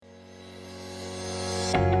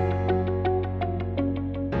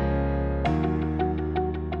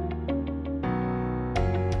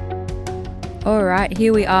All right,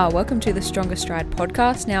 here we are. Welcome to the Stronger Stride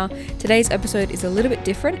podcast. Now, today's episode is a little bit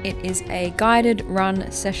different. It is a guided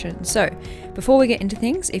run session. So, before we get into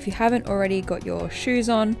things, if you haven't already got your shoes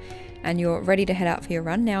on and you're ready to head out for your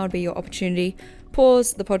run, now would be your opportunity.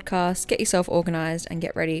 Pause the podcast, get yourself organized, and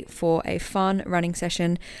get ready for a fun running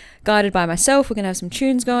session guided by myself. We're going to have some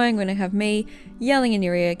tunes going. We're going to have me yelling in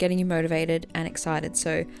your ear, getting you motivated and excited.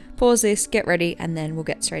 So, pause this, get ready, and then we'll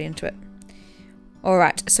get straight into it.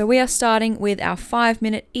 Alright, so we are starting with our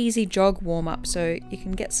 5-minute easy jog warm-up. So you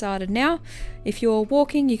can get started now. If you're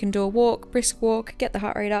walking, you can do a walk, brisk walk, get the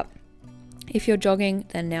heart rate up. If you're jogging,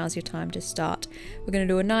 then now's your time to start. We're going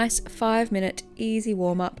to do a nice 5-minute easy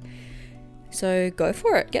warm-up. So go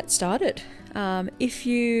for it, get started. If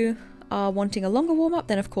you are wanting a longer warm-up,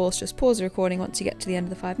 then of course just pause the recording once you get to the end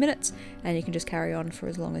of the 5 minutes and you can just carry on for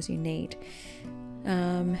as long as you need.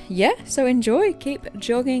 So enjoy, keep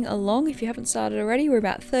jogging along. If you haven't started already, we're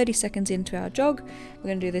about 30 seconds into our jog. We're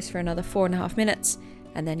going to do this for another 4.5 minutes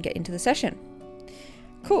and then get into the session.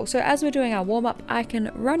 Cool, so as we're doing our warm-up, I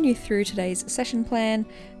can run you through today's session plan,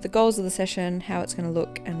 the goals of the session, how it's going to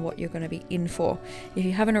look, and what you're going to be in for. If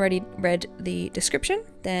you haven't already read the description,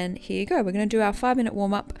 then here you go. We're going to do our 5-minute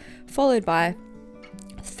warm-up, followed by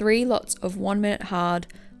 3 lots of 1 minute hard,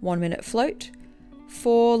 1 minute float,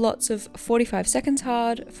 4 lots of 45 seconds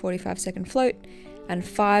hard, 45 second float, and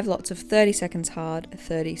 5 lots of 30 seconds hard,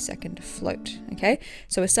 30 second float. Okay,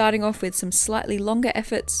 so we're starting off with some slightly longer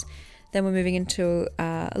efforts, then we're moving into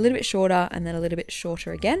a little bit shorter and then a little bit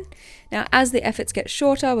shorter again. Now, as the efforts get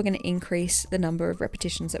shorter, we're going to increase the number of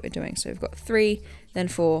repetitions that we're doing. So we've got 3, then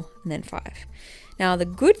 4, and then 5. Now, the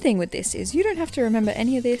good thing with this is you don't have to remember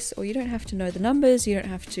any of this, or you don't have to know the numbers, you don't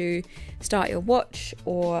have to start your watch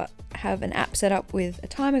or have an app set up with a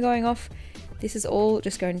timer going off. This is all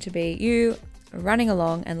just going to be you running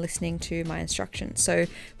along and listening to my instructions. So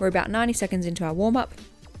we're about 90 seconds into our warm-up,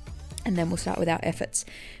 and then we'll start with our efforts.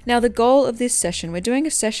 Now, the goal of this session, we're doing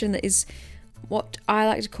a session that is what I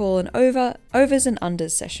like to call an overs and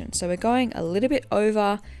unders session. So we're going a little bit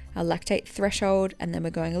over our lactate threshold, and then we're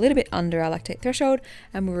going a little bit under our lactate threshold,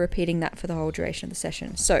 and we're repeating that for the whole duration of the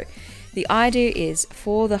session. So the idea is,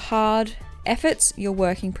 for the hard efforts, you're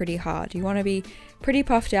working pretty hard. You want to be pretty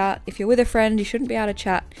puffed out. If you're with a friend, you shouldn't be able to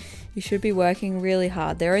chat. You should be working really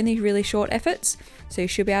hard. They're only really short efforts, so you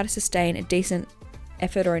should be able to sustain a decent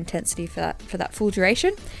effort or intensity for that full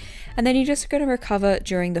duration. And then you're just going to recover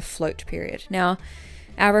during the float period. Now,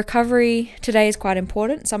 our recovery today is quite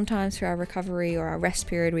important. Sometimes for our recovery or our rest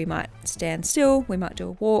period, we might stand still, we might do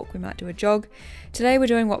a walk, we might do a jog. Today we're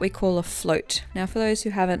doing what we call a float. Now, for those who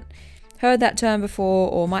haven't heard that term before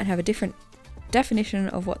or might have a different definition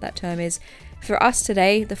of what that term is, for us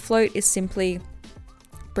today, the float is simply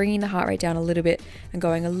bringing the heart rate down a little bit and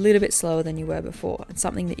going a little bit slower than you were before. It's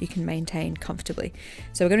something that you can maintain comfortably.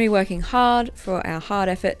 So we're going to be working hard for our hard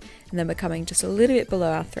effort, and then we're coming just a little bit below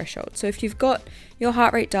our threshold. So if you've got your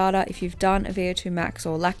heart rate data, if you've done a VO2 max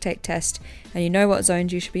or lactate test, and you know what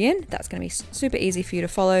zones you should be in, that's going to be super easy for you to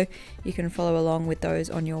follow. You can follow along with those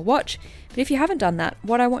on your watch. But if you haven't done that,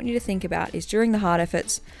 what I want you to think about is, during the hard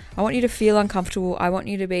efforts, I want you to feel uncomfortable. I want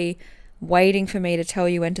you to be waiting for me to tell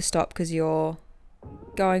you when to stop because you're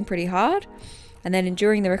going pretty hard. And then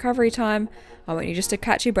during the recovery time, I want you just to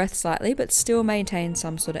catch your breath slightly but still maintain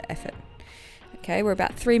some sort of effort. Okay, we're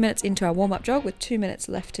about 3 minutes into our warm-up jog with 2 minutes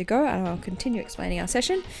left to go, and I'll continue explaining our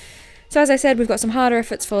session. So as I said, we've got some harder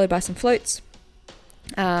efforts followed by some floats,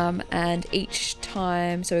 and each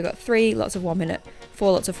time, so we've got 3 lots of 1 minute,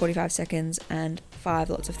 4 lots of 45 seconds, and 5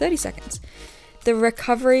 lots of 30 seconds. The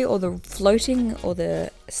recovery or the floating or the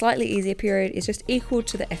slightly easier period is just equal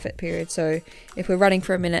to the effort period. So if we're running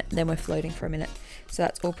for a minute, then we're floating for a minute. So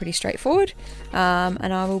that's all pretty straightforward.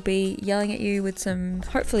 And I will be yelling at you with some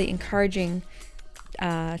hopefully encouraging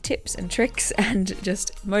tips and tricks and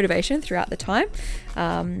just motivation throughout the time.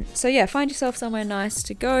 So yeah, find yourself somewhere nice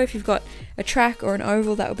to go. If you've got a track or an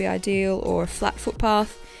oval, that would be ideal, or a flat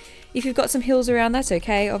footpath. If you've got some hills around, that's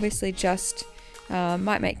okay. Obviously, just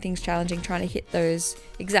might make things challenging trying to hit those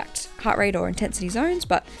exact heart rate or intensity zones,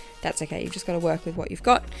 but that's okay. You've just got to work with what you've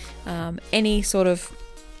got. Any sort of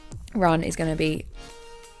run is going to be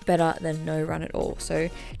better than no run at all. So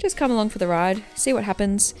just come along for the ride, see what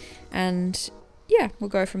happens, and yeah, we'll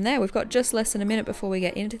go from there. We've got just less than a minute before we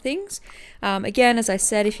get into things. Again, as I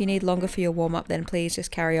said, if you need longer for your warm-up, then please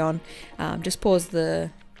just carry on. Just pause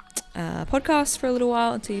the podcast for a little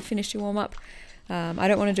while until you finish your warm-up. I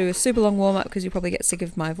don't want to do a super long warm-up because you'll probably get sick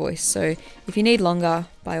of my voice. So if you need longer,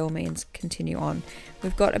 by all means, continue on.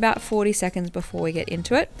 We've got about 40 seconds before we get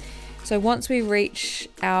into it. So once we reach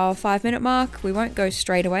our 5-minute mark, we won't go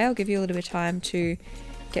straight away. I'll give you a little bit of time to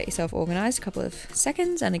get yourself organized a couple of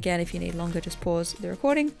seconds, and again, if you need longer, just pause the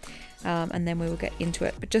recording, and then we will get into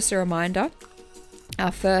it. But just a reminder,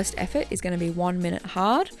 our first effort is going to be 1 minute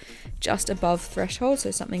hard, just above threshold,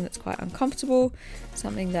 so something that's quite uncomfortable,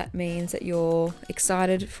 something that means that you're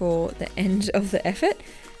excited for the end of the effort,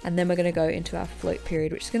 and then we're going to go into our float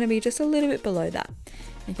period, which is going to be just a little bit below that.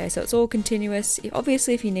 Okay, so it's all continuous.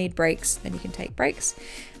 Obviously, if you need breaks, then you can take breaks.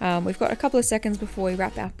 We've got a couple of seconds before we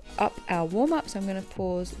wrap up our warm-up, so I'm going to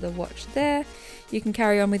pause the watch there. You can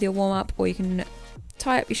carry on with your warm-up, or you can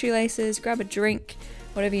tie up your shoelaces, grab a drink,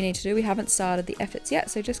 whatever you need to do. We haven't started the efforts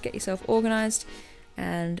yet, so just get yourself organized,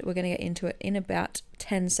 and we're going to get into it in about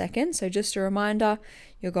 10 seconds. So just a reminder,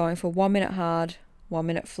 you're going for 1 minute hard, 1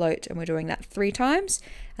 minute float, and we're doing that 3 times,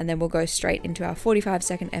 and then we'll go straight into our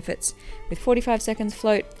 45-second efforts with 45 seconds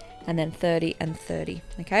float and then 30 and 30.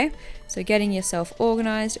 Okay, so getting yourself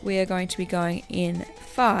organized, we are going to be going in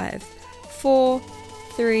 5, 4,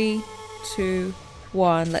 3, 2,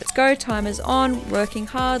 1. Let's go. Timer's on. Working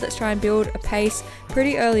hard. Let's try and build a pace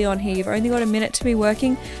pretty early on here. You've only got a minute to be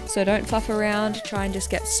working, so don't fluff around. Try and just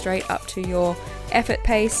get straight up to your effort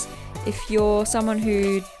pace. If you're someone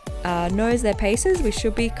who knows their paces, we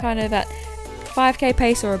should be kind of at 5k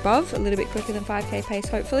pace or above, a little bit quicker than 5k pace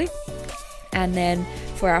hopefully. And then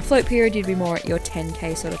for our float period, you'd be more at your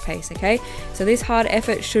 10k sort of pace, okay? So this hard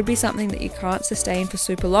effort should be something that you can't sustain for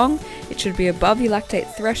super long. It should be above your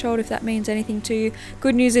lactate threshold, if that means anything to you.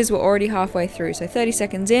 Good news is we're already halfway through, so 30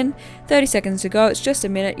 seconds in, 30 seconds to go. It's just a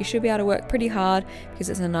minute. You should be able to work pretty hard because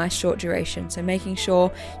it's a nice short duration. So making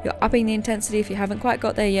sure you're upping the intensity. If you haven't quite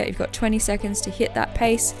got there yet, you've got 20 seconds to hit that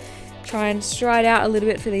pace. Try and stride out a little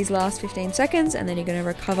bit for these last 15 seconds, and then you're going to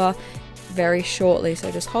recover very shortly. So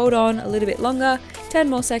just hold on a little bit longer, 10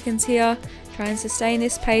 more seconds here. Try and sustain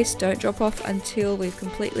this pace. Don't drop off until we've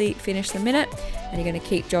completely finished the minute, and you're going to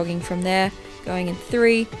keep jogging from there, going in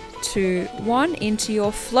 3, 2, 1 into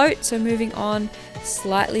your float. So moving on,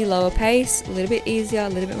 slightly lower pace, a little bit easier, a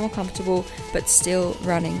little bit more comfortable, but still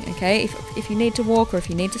running. Okay, if you need to walk or if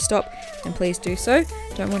you need to stop, then please do so.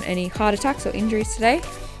 Don't want any heart attacks or injuries today.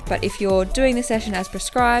 But if you're doing the session as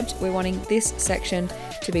prescribed, we're wanting this section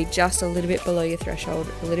to be just a little bit below your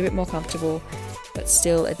threshold, a little bit more comfortable, but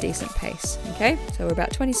still a decent pace. Okay, so we're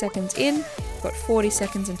about 20 seconds in. We've got 40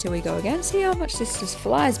 seconds until we go again. See how much this just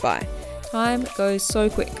flies by. Time goes so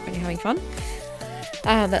quick when you're having fun.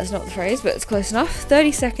 That's not the phrase, but it's close enough.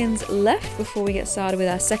 30 seconds left before we get started with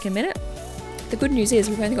our second minute. The good news is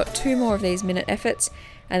we've only got 2 more of these minute efforts,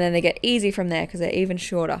 and then they get easy from there because they're even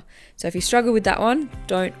shorter. So if you struggle with that one,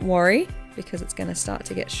 don't worry, because it's going to start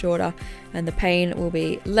to get shorter and the pain will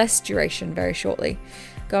be less duration very shortly.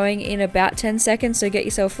 Going in about 10 seconds, so get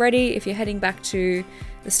yourself ready. If you're heading back to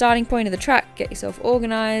the starting point of the track, get yourself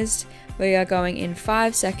organized. We are going in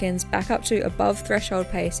 5 seconds, back up to above threshold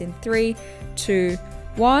pace in 3, 2,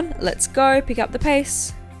 1. Let's go. Pick up the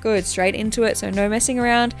pace. Good, straight into it, so no messing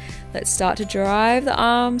around. Let's start to drive the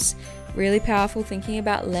arms. Really powerful, thinking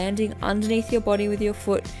about landing underneath your body with your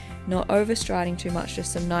foot, not overstriding too much,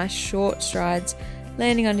 just some nice short strides,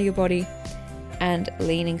 landing under your body and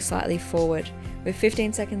leaning slightly forward. We're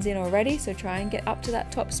 15 seconds in already, so try and get up to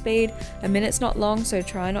that top speed. A minute's not long, so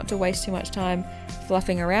try not to waste too much time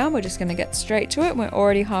fluffing around. We're just going to get straight to it. We're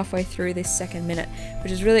already halfway through this second minute,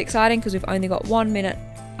 which is really exciting because we've only got 1 minute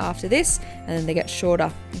after this, and then they get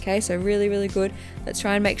shorter. Okay, so really good. Let's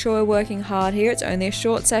try and make sure we're working hard here. It's only a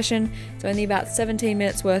short session. It's only about 17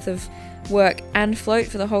 minutes worth of work and float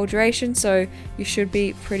for the whole duration, so you should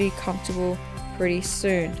be pretty comfortable pretty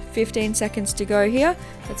soon. 15 seconds to go here.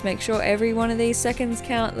 Let's make sure every one of these seconds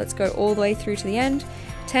count. Let's go all the way through to the end.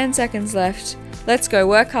 10 seconds left. Let's go.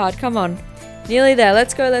 Work hard. Come on. Nearly there.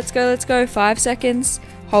 Let's go. 5 seconds.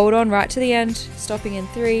 Hold on right to the end. Stopping in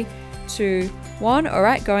 3, 2, 1.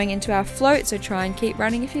 Alright, going into our float, so try and keep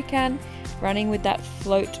running if you can. Running with that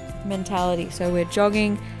float mentality. So we're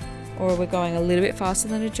jogging, or we're going a little bit faster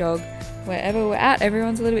than a jog. Wherever we're at,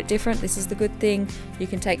 everyone's a little bit different. This is the good thing. You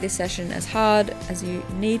can take this session as hard as you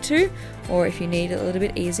need to, or if you need it a little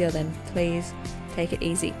bit easier, then please take it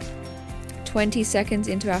easy. 20 seconds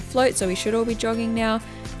into our float, so we should all be jogging now.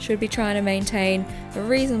 Should be trying to maintain a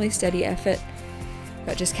reasonably steady effort,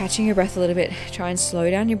 but just catching your breath a little bit. Try and slow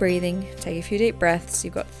down your breathing. Take a few deep breaths.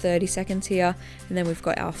 You've got 30 seconds here, and then we've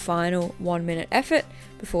got our final 1 minute effort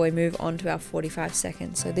before we move on to our 45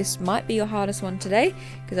 seconds. So this might be your hardest one today,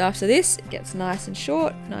 because after this it gets nice and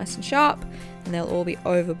short, nice and sharp, and they'll all be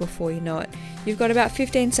over before you know it. You've got about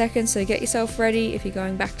 15 seconds, so get yourself ready. If you're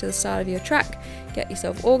going back to the start of your track, get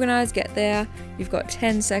yourself organized, get there. You've got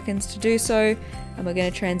 10 seconds to do so, and we're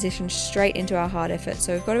going to transition straight into our hard effort.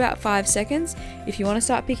 So we've got about 5 seconds. If you want to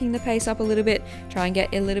start picking the pace up a little bit, try and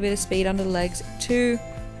get a little bit of speed under the legs. 2,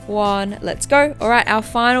 1, let's go. All right, our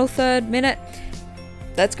final third minute.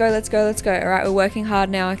 Let's go, let's go, let's go. All right, we're working hard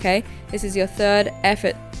now, okay? This is your third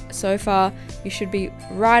effort so far. You should be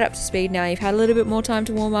right up to speed now. You've had a little bit more time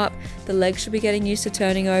to warm up. The legs should be getting used to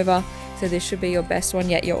turning over. So this should be your best one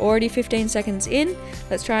yet. You're already 15 seconds in.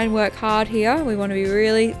 Let's try and work hard here. We want to be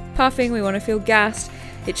really puffing. We want to feel gassed.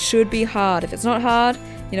 It should be hard. If it's not hard,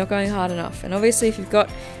 you're not going hard enough. And obviously if you've got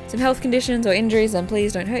some health conditions or injuries, then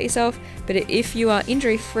please don't hurt yourself. But if you are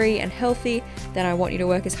injury free and healthy, then I want you to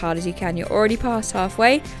work as hard as you can. You're already past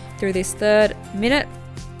halfway through this third minute.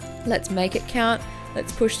 Let's make it count.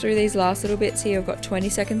 Let's push through these last little bits here. We've got 20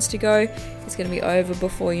 seconds to go. It's going to be over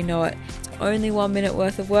before you know it. It's only 1 minute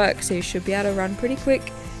worth of work, so you should be able to run pretty quick.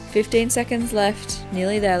 15 seconds left,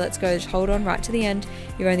 nearly there. Let's go. Just hold on right to the end.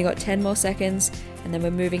 You've only got 10 more seconds, and then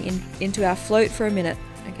we're moving into our float for a minute.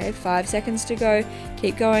 Okay, 5 seconds to go.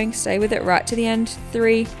 Keep going. Stay with it right to the end.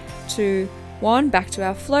 3, 2, 1. Back to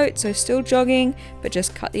our float. So still jogging, but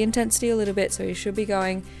just cut the intensity a little bit. So you should be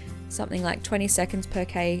going something like 20 seconds per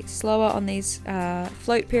K slower on these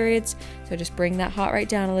float periods. So just bring that heart rate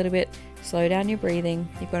down a little bit, slow down your breathing.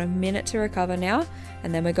 You've got a minute to recover now,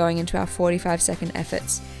 and then we're going into our 45-second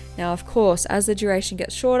efforts. Now, of course, as the duration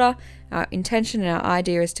gets shorter, our intention and our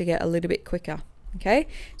idea is to get a little bit quicker. Okay,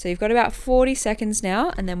 so you've got about 40 seconds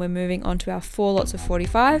now, and then we're moving on to our 4 lots of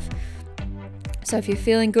 45. So if you're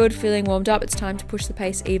feeling good, feeling warmed up, it's time to push the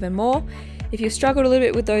pace even more. If you've struggled a little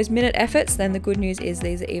bit with those minute efforts, then the good news is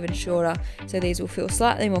these are even shorter. So these will feel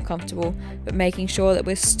slightly more comfortable, but making sure that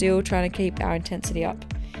we're still trying to keep our intensity up.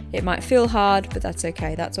 It might feel hard, but that's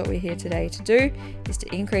okay. That's what we're here today to do, is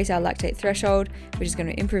to increase our lactate threshold, which is going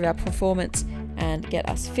to improve our performance and get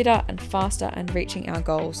us fitter and faster and reaching our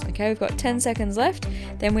goals. Okay, we've got 10 seconds left.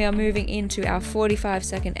 Then we are moving into our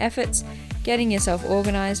 45-second efforts, getting yourself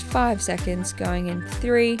organized. 5 seconds, going in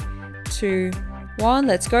 3, 2, 1.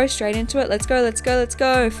 Let's go straight into it. Let's go, let's go, let's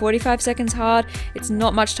go. 45 seconds hard. It's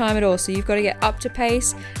not much time at all. So you've got to get up to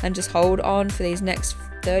pace and just hold on for these next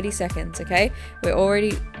 30 seconds, okay? We're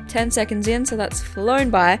already 10 seconds in, so that's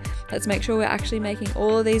flown by. Let's make sure we're actually making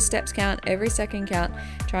all of these steps count, every second count.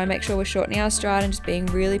 Try and make sure we're shortening our stride and just being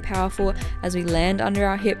really powerful as we land under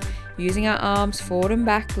our hip, using our arms forward and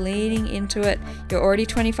back, leaning into it. You're already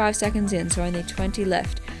 25 seconds in, so only 20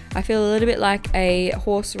 left. I feel a little bit like a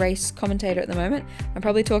horse race commentator at the moment. I'm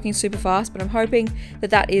probably talking super fast, but I'm hoping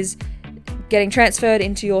that that is getting transferred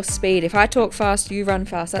into your speed. If I talk fast, you run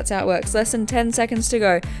fast. That's how it works. Less than 10 seconds to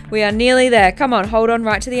go. We are nearly there. Come on, hold on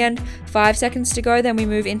right to the end. 5 seconds to go. Then we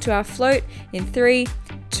move into our float in 3,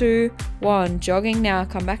 2, 1. Jogging now.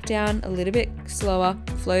 Come back down a little bit slower.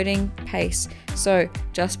 Floating pace. So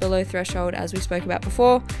just below threshold, as we spoke about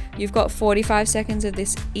before. You've got 45 seconds of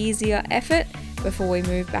this easier effort before we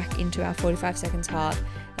move back into our 45 seconds hard.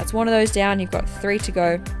 That's one of those down. You've got 3 to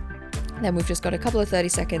go. Then we've just got a couple of 30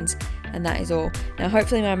 seconds, and that is all. Now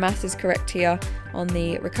hopefully my math is correct here. On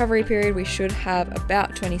the recovery period, we should have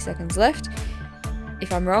about 20 seconds left.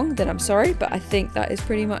 If I'm wrong, then I'm sorry, but I think that is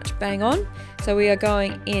pretty much bang on. So we are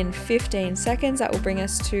going in 15 seconds. That will bring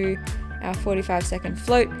us to our 45-second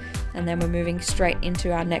float, and then we're moving straight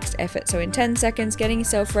into our next effort. So in 10 seconds, getting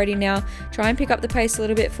yourself ready now. Try and pick up the pace a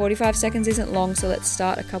little bit. 45 seconds isn't long, so let's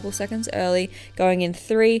start a couple seconds early. Going in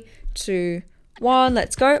 3, 2, 1,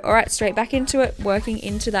 let's go. All right, straight back into it, working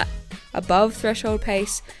into that above threshold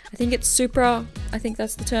pace. I think it's supra, I think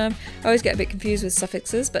that's the term. I always get a bit confused with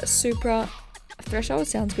suffixes, but supra threshold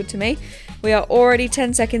sounds good to me. We are already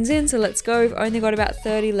 10 seconds in, so let's go. We've only got about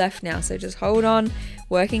 30 left now, so just hold on.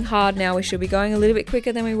 Working hard now. We should be going a little bit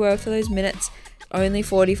quicker than we were for those minutes. Only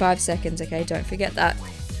 45 seconds, okay? Don't forget that.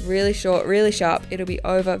 It's really short, really sharp. It'll be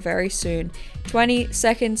over very soon. 20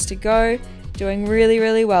 seconds to go. Doing really,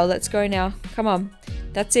 really well. Let's go now. Come on.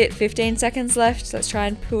 That's it. 15 seconds left. Let's try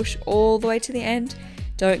and push all the way to the end.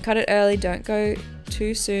 Don't cut it early. Don't go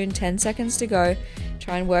too soon. 10 seconds to go.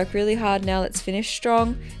 Try and work really hard now. Let's finish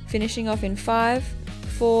strong. Finishing off in 5,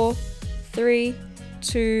 4, 3,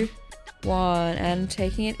 2, 1. And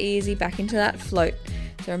taking it easy back into that float.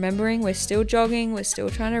 So remembering we're still jogging. We're still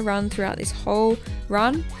trying to run throughout this whole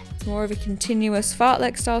run. It's more of a continuous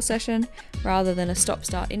fartlek style session rather than a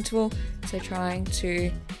stop-start interval. So trying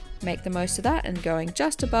to make the most of that and going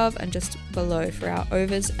just above and just below for our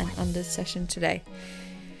overs and unders session today.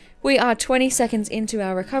 We are 20 seconds into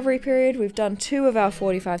our recovery period. We've done 2 of our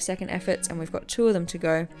 45-second efforts and we've got 2 of them to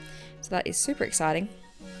go. So that is super exciting.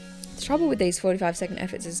 The trouble with these 45-second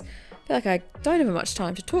efforts is feel like I don't have much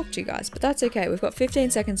time to talk to you guys, but that's okay. We've got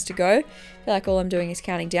 15 seconds to go. I feel like all I'm doing is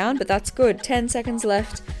counting down, but that's good. 10 seconds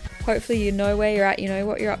left. Hopefully you know where you're at, you know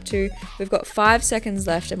what you're up to. We've got 5 seconds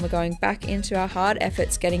left and we're going back into our hard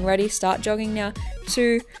efforts. Getting ready, start jogging now.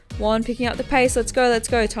 2, 1, picking up the pace. Let's go, let's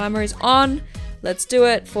go. Timer is on. Let's do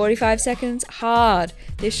it. 45 seconds, hard.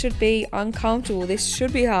 This should be uncomfortable. This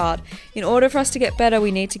should be hard. In order for us to get better,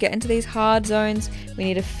 we need to get into these hard zones. We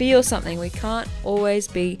need to feel something. We can't always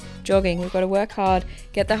be jogging. We've got to work hard,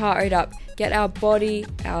 get the heart rate up, get our body,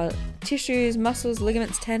 our tissues, muscles,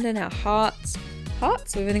 ligaments, tendon, our hearts.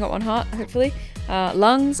 We've only got one heart, hopefully.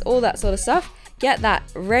 Lungs, all that sort of stuff. Get that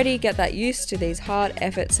ready, get that used to these hard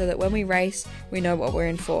efforts so that when we race, we know what we're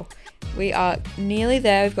in for. We are nearly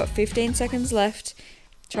there. We've got 15 seconds left.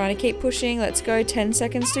 Trying to keep pushing. Let's go. 10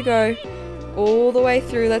 seconds to go. All the way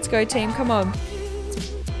through. Let's go, team. Come on.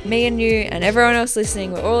 Me and you and everyone else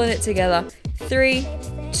listening. We're all in it together. 3,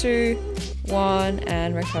 2, 1,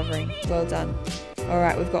 and recovering. Well done. All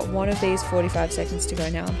right, we've got one of these 45 seconds to go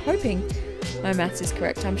now. I'm hoping my maths is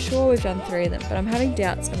correct. I'm sure we've done 3 of them, but I'm having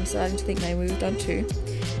doubts. I'm starting to think maybe we've done 2.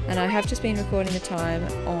 And I have just been recording the time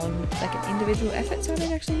on like an individual effort, so I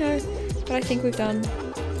don't actually know. But I think I'm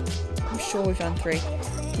sure we've done 3.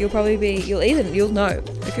 You'll know.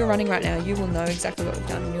 If you're running right now, you will know exactly what we've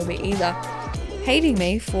done. And you'll be either hating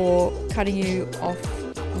me for cutting you off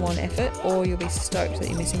one effort, or you'll be stoked that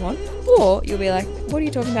you're missing one, or you'll be like, what are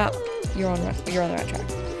you talking about? You're on the right track.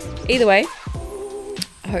 Either way,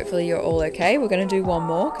 hopefully you're all okay. We're going to do one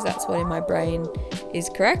more because that's what in my brain is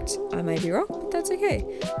correct. I may be wrong, but that's okay.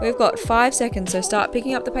 We've got 5 seconds, so start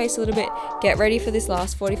picking up the pace a little bit. Get ready for this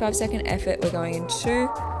last 45-second effort. We're going in 2,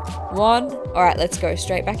 1. All right, let's go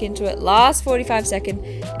straight back into it. Last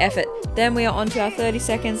 45-second effort. Then we are on to our 30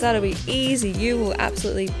 seconds. That'll be easy. You will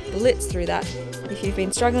absolutely blitz through that. If you've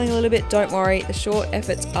been struggling a little bit, don't worry. The short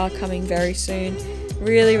efforts are coming very soon.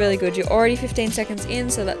 Really, really good. You're already 15 seconds in,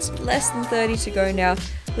 so that's less than 30 to go now.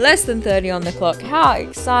 Less than 30 on the clock. How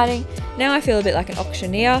exciting. Now I feel a bit like an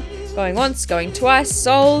auctioneer. Going once, going twice,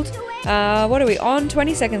 sold. What are we on?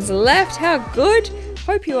 20 seconds left. How good.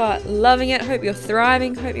 Hope you are loving it. Hope you're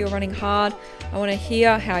thriving. Hope you're running hard. I want to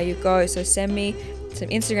hear how you go. So send me some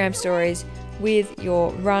Instagram stories with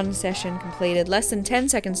your run session completed. Less than 10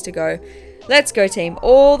 seconds to go. Let's go, team.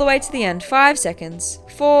 All the way to the end. 5 seconds.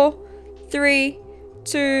 4, 3,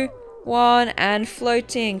 2, 1, and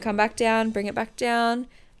floating. Come back down. Bring it back down.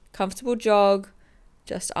 Comfortable jog.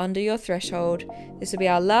 Just under your threshold. This will be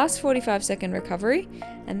our last 45-second recovery,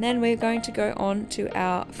 and then we're going to go on to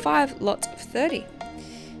our 5 lots of 30.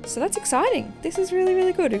 So that's exciting. This is really,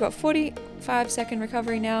 really good. We've got 45-second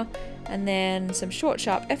recovery now, and then some short,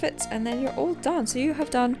 sharp efforts, and then you're all done. So you have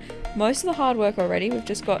done most of the hard work already. We've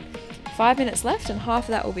just got 5 minutes left, and half of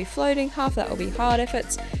that will be floating, half of that will be hard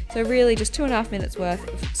efforts. So really just 2.5 minutes worth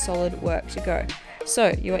of solid work to go.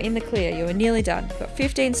 So you are in the clear. You are nearly done. You've got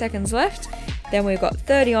 15 seconds left. Then we've got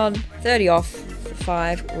 30 on, 30 off for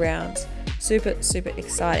 5 rounds. Super, super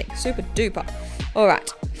exciting. Super duper. All right,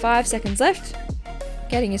 5 seconds left.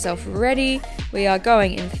 Getting yourself ready. We are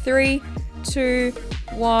going in 3, 2,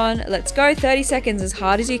 1. Let's go. 30 seconds as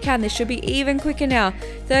hard as you can. This should be even quicker now.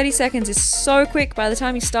 30 seconds is so quick. By the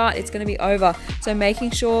time you start, it's going to be over. So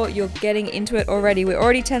making sure you're getting into it already. We're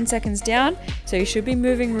already 10 seconds down. So you should be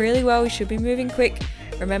moving really well. You should be moving quick.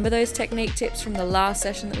 Remember those technique tips from the last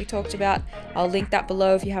session that we talked about? I'll link that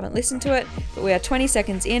below if you haven't listened to it. But we are 20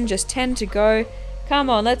 seconds in, just 10 to go. Come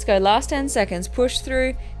on, let's go. Last 10 seconds. Push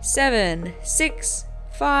through. 7, 6,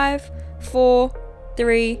 5, 4,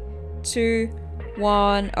 3, 2,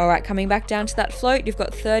 1. All right, coming back down to that float. You've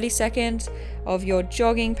got 30 seconds of your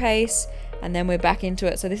jogging pace, and then we're back into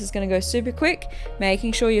it. So this is going to go super quick,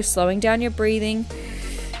 making sure you're slowing down your breathing.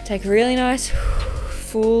 Take a really nice,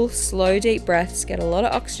 full, slow, deep breaths. Get a lot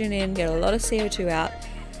of oxygen in, get a lot of CO2 out.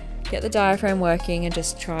 Get the diaphragm working and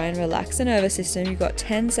just try and relax the nervous system. You've got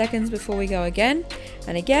 10 seconds before we go again.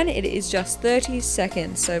 And again, it is just 30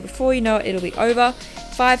 seconds. So before you know it, it'll be over.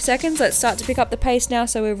 5 seconds. Let's start to pick up the pace now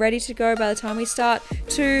so we're ready to go by the time we start.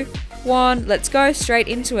 2, 1. Let's go straight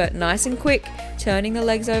into it. Nice and quick. Turning the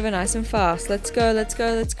legs over nice and fast. Let's go, let's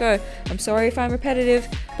go, let's go. I'm sorry if I'm repetitive,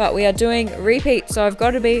 but we are doing repeat, so I've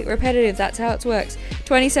got to be repetitive. That's how it works.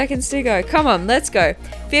 20 seconds to go. Come on, let's go.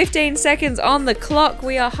 15 seconds on the clock.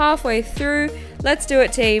 We are halfway through. Let's do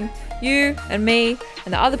it, team. You and me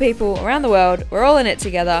and the other people around the world, we're all in it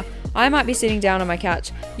together. I might be sitting down on my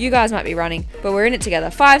couch. You guys might be running, but we're in it together.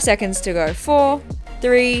 5 seconds to go. 4,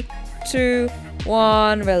 3, 2,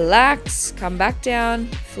 1. Relax. Come back down.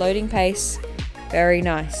 Floating pace. Very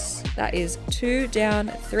nice. That is 2 down,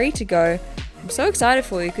 3 to go. I'm so excited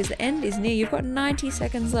for you because the end is near. You've got 90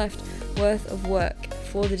 seconds left. worth of work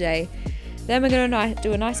for the day. Then we're going to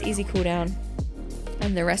do a nice easy cool down,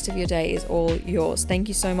 and the rest of your day is all yours. Thank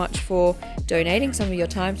you so much for donating some of your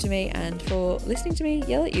time to me and for listening to me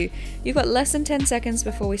yell at you. You've got less than 10 seconds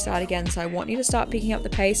before we start again, so I want you to start picking up the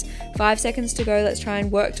pace. 5 seconds to go. Let's try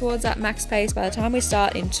and work towards that max pace by the time we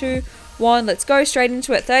start in 2, 1. Let's go straight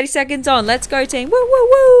into it. 30 seconds on. Let's go, team. Woo, woo,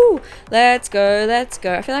 woo. Let's go. Let's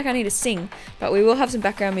go. I feel like I need to sing, but we will have some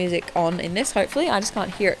background music on in this, hopefully. I just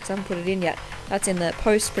can't hear it because I haven't put it in yet. That's in the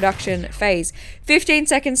post-production phase. 15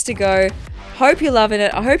 seconds to go. Hope you're loving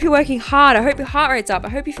it. I hope you're working hard. I hope your heart rate's up. I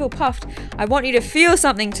hope you feel puffed. I want you to feel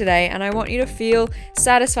something today, and I want you to feel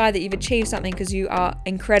satisfied that you've achieved something because you are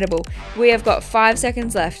incredible. We have got 5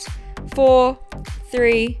 seconds left. 4,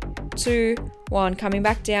 3, 2, 1. Coming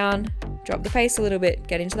back down. Drop the pace a little bit.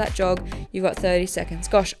 Get into that jog. You've got 30 seconds.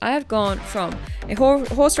 Gosh, I have gone from a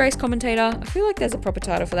horse race commentator. I feel like there's a proper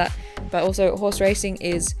title for that, but also horse racing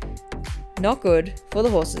is not good for the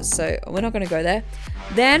horses, so we're not going to go there.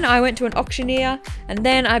 Then I went to an auctioneer, and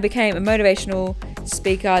then I became a motivational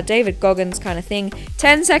speaker, David Goggins kind of thing.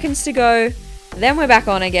 10 seconds to go. Then we're back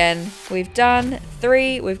on again. We've done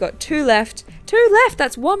 3. We've got 2 left. 2 left.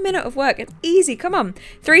 That's 1 minute of work. It's easy. Come on.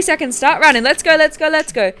 3 seconds. Start running. Let's go. Let's go.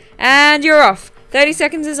 Let's go. And you're off. 30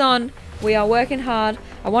 seconds is on. We are working hard.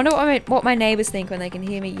 I wonder what my neighbors think when they can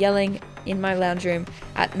hear me yelling in my lounge room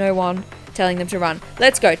at no one, telling them to run.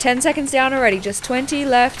 Let's go. 10 seconds down already. Just 20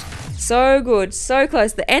 left. So good. So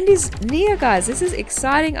close. The end is near, guys. This is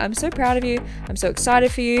exciting. I'm so proud of you. I'm so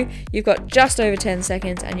excited for you. You've got just over 10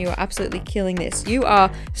 seconds and you are absolutely killing this. You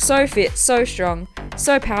are so fit, so strong,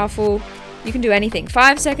 so powerful. You can do anything.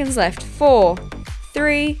 5 seconds left. 4,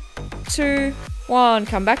 3, 2, 1.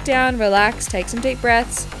 Come back down. Relax. Take some deep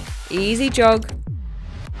breaths. Easy jog.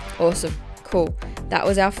 Awesome. Cool. That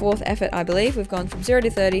was our 4th effort, I believe. We've gone from 0 to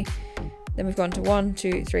 30. Then we've gone to 1,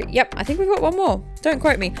 2, 3. Yep, I think we've got one more. Don't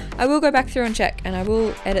quote me. I will go back through and check, and I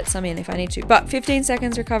will edit some in if I need to. But 15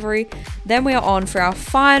 seconds recovery. Then we are on for our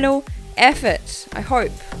final effort. I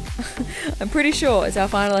hope. I'm pretty sure it's our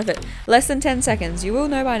final effort. Less than 10 seconds. You will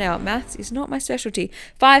know by now. Maths is not my specialty.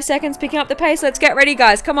 5 seconds, picking up the pace. Let's get ready,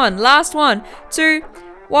 guys. Come on. Last 1, 2,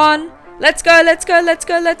 1. Let's go, let's go, let's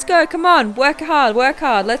go, let's go. Come on. Work hard, work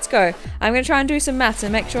hard. Let's go. I'm going to try and do some maths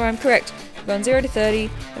and make sure I'm correct. We've gone 0 to 30.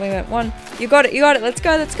 Then we went 1. You got it, you got it. Let's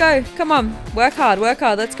go, let's go. Come on. Work hard, work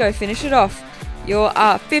hard. Let's go. Finish it off. You're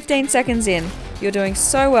 15 seconds in. You're doing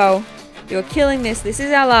so well. You're killing this. This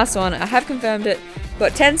is our last one. I have confirmed it.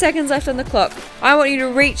 Got 10 seconds left on the clock. I want you to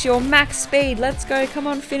reach your max speed. Let's go. Come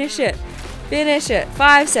on, finish it. Finish it.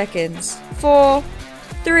 5 seconds. 4,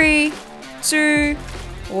 3, 2,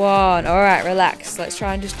 1. Alright, relax. Let's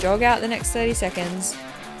try and just jog out the next 30 seconds.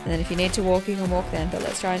 And then if you need to walk, you can walk then. But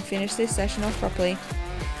let's try and finish this session off properly.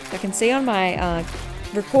 I can see on my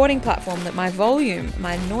recording platform that my volume,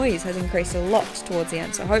 my noise has increased a lot towards the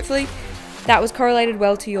end. So hopefully that was correlated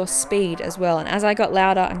well to your speed as well. And as I got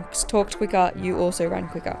louder and talked quicker, you also ran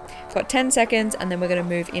quicker. Got 10 seconds and then we're going to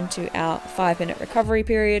move into our 5-minute recovery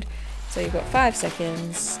period. So you've got 5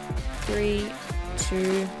 seconds. 3,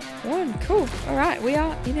 2, 1. Cool. All right, we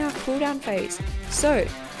are in our cool down phase. So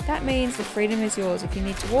that means the freedom is yours. If you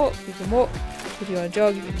need to walk, you can walk. If you want to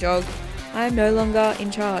jog, you can jog. I am no longer in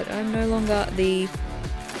charge. I'm no longer the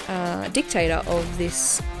dictator of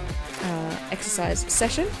this exercise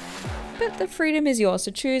session. But the freedom is yours,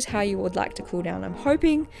 so choose how you would like to cool down. I'm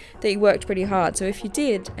hoping that you worked pretty hard, so if you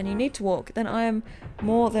did and you need to walk, then I am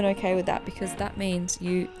more than okay with that because that means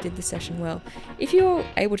you did the session well. If you're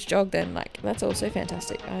able to jog, then that's also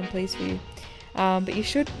fantastic. I'm pleased for you. But you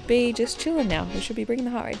should be just chilling now. We should be bringing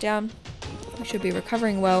the heart rate down. We should be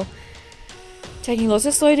recovering well. Taking lots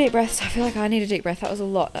of slow deep breaths. I feel like I need a deep breath. That was a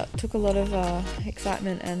lot. That took a lot of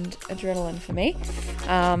excitement and adrenaline for me.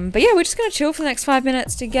 But yeah, we're just going to chill for the next 5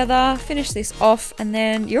 minutes together, finish this off, and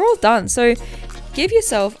then you're all done. So give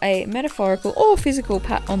yourself a metaphorical or physical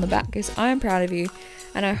pat on the back because I am proud of you.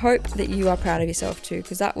 And I hope that you are proud of yourself too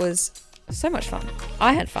because that was so much fun.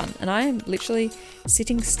 I had fun and I am literally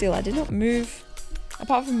sitting still. I did not move.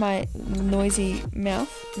 Apart from my noisy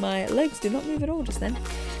mouth, my legs did not move at all just then.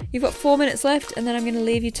 You've got 4 minutes left and then I'm going to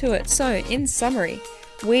leave you to it. So in summary,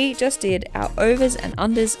 we just did our overs and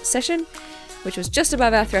unders session, which was just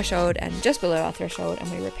above our threshold and just below our threshold,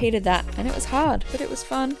 and we repeated that, and it was hard, but it was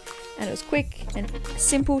fun and it was quick and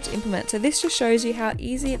simple to implement. So this just shows you how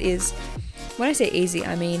easy it is. When I say easy,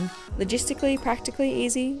 I mean logistically, practically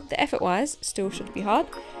easy. The effort-wise still should be hard.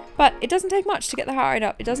 But it doesn't take much to get the heart rate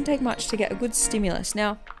up. It doesn't take much to get a good stimulus.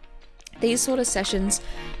 Now, these sort of sessions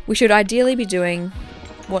we should ideally be doing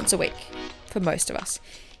once a week for most of us.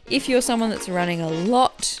 If you're someone that's running a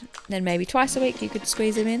lot, then maybe twice a week you could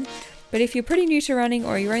squeeze them in. But if you're pretty new to running,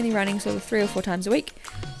 or you're only running sort of 3 or 4 times a week,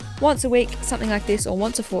 once a week, something like this, or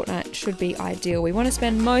once a fortnight should be ideal. We want to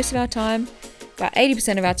spend most of our time, about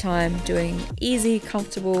 80% of our time, doing easy,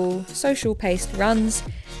 comfortable, social paced runs.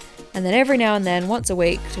 And then every now and then, once a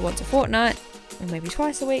week to once a fortnight, or maybe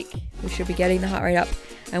twice a week, we should be getting the heart rate up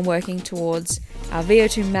and working towards our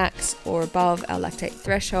VO2 max or above our lactate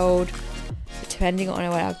threshold. Depending on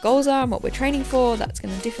what our goals are and what we're training for, that's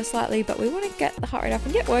going to differ slightly, but we want to get the heart rate up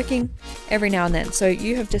and get working every now and then. So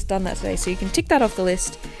you have just done that today, so you can tick that off the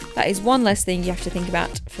list. That is one less thing you have to think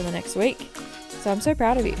about for the next week. So I'm so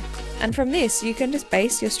proud of you. And from this, you can just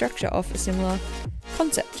base your structure off a similar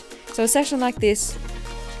concept. So a session like this,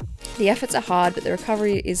 the efforts are hard, but the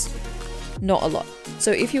recovery is not a lot.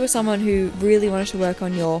 So if you were someone who really wanted to work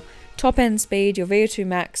on your top end speed, your VO2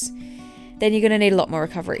 max, then you're going to need a lot more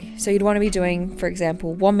recovery. So you'd want to be doing, for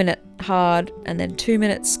example, 1 minute hard and then 2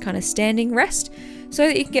 minutes kind of standing rest, so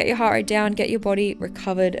that you can get your heart rate down, get your body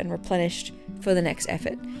recovered and replenished for the next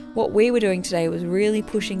effort. What we were doing today was really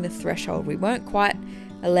pushing the threshold. We weren't quite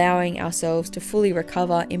allowing ourselves to fully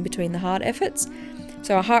recover in between the hard efforts.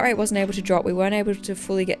 So our heart rate wasn't able to drop. We weren't able to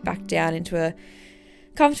fully get back down into a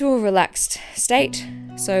comfortable, relaxed state.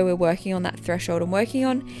 So we're working on that threshold and working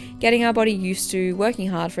on getting our body used to working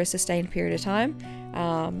hard for a sustained period of time.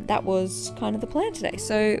 That was kind of the plan today.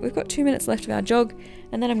 So we've got 2 minutes left of our jog,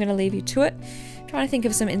 and then I'm going to leave you to it. Trying to think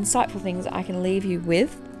of some insightful things that I can leave you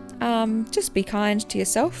with. Just be kind to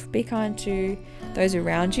yourself, be kind to those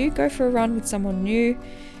around you. Go for a run with someone new,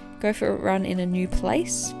 go for a run in a new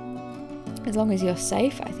place. As long as you're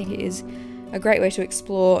safe, I think it is a great way to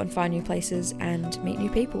explore and find new places and meet new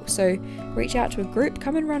people. So reach out to a group,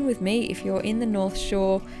 come and run with me. If you're in the North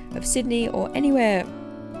Shore of Sydney or anywhere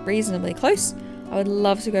reasonably close, I would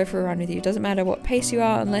love to go for a run with you. It doesn't matter what pace you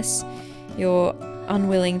are, unless you're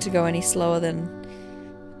unwilling to go any slower than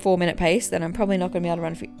 4-minute pace, then I'm probably not going to be able to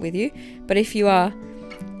run with you. But if you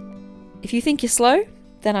think you're slow,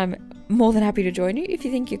 then I'm more than happy to join you. If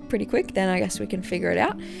you think you're pretty quick, then I guess we can figure it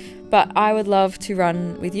out. But I would love to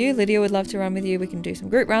run with you. Lydia would love to run with you. We can do some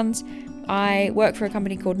group runs. I work for a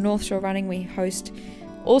company called North Shore Running. We host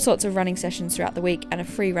all sorts of running sessions throughout the week and a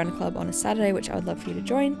free run club on a Saturday, which I would love for you to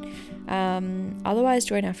join. Otherwise,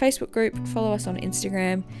 join our Facebook group, follow us on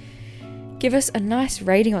Instagram, give us a nice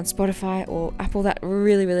rating on Spotify or Apple. That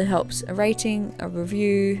really, really helps. A rating, a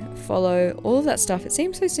review, follow, all of that stuff. It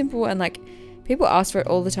seems so simple, and like, people ask for it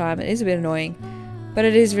all the time. It is a bit annoying, but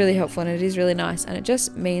it is really helpful and it is really nice, and it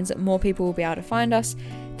just means that more people will be able to find us.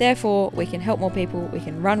 Therefore, we can help more people, we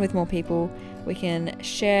can run with more people, we can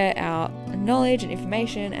share our knowledge and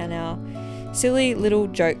information and our silly little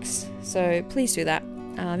jokes. So please do that.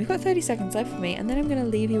 You've got 30 seconds left for me, and then I'm going to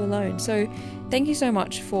leave you alone. So thank you so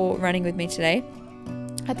much for running with me today.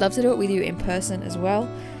 I'd love to do it with you in person as well,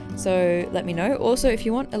 so let me know. Also, if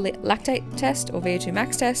you want a lactate test or VO2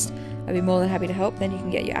 max test, I'd be more than happy to help. Then you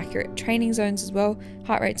can get your accurate training zones as well,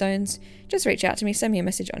 heart rate zones. Just reach out to me, send me a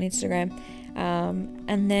message on Instagram.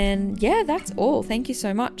 And then, yeah, that's all. Thank you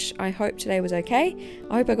so much. I hope today was okay.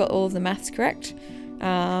 I hope I got all of the maths correct.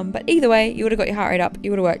 But either way, you would have got your heart rate up, you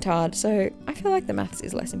would have worked hard. So I feel like the maths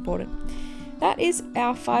is less important. That is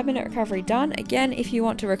our 5-minute recovery done. Again, if you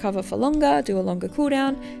want to recover for longer, do a longer cool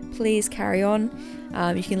down, please carry on.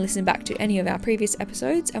 You can listen back to any of our previous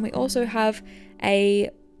episodes, and we also have a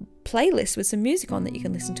playlist with some music on that you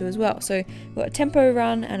can listen to as well. So we've got a tempo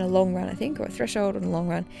run and a long run, I think, or a threshold and a long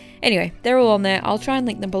run. Anyway, they're all on there. I'll try and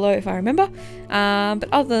link them below if I remember. But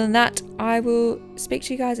other than that, I will speak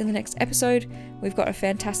to you guys in the next episode. We've got a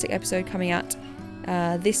fantastic episode coming out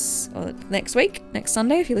next week, next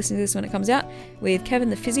Sunday, if you listen to this when it comes out, with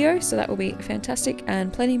Kevin the physio. So that will be fantastic,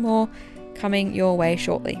 and plenty more coming your way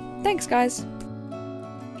shortly. Thanks, guys.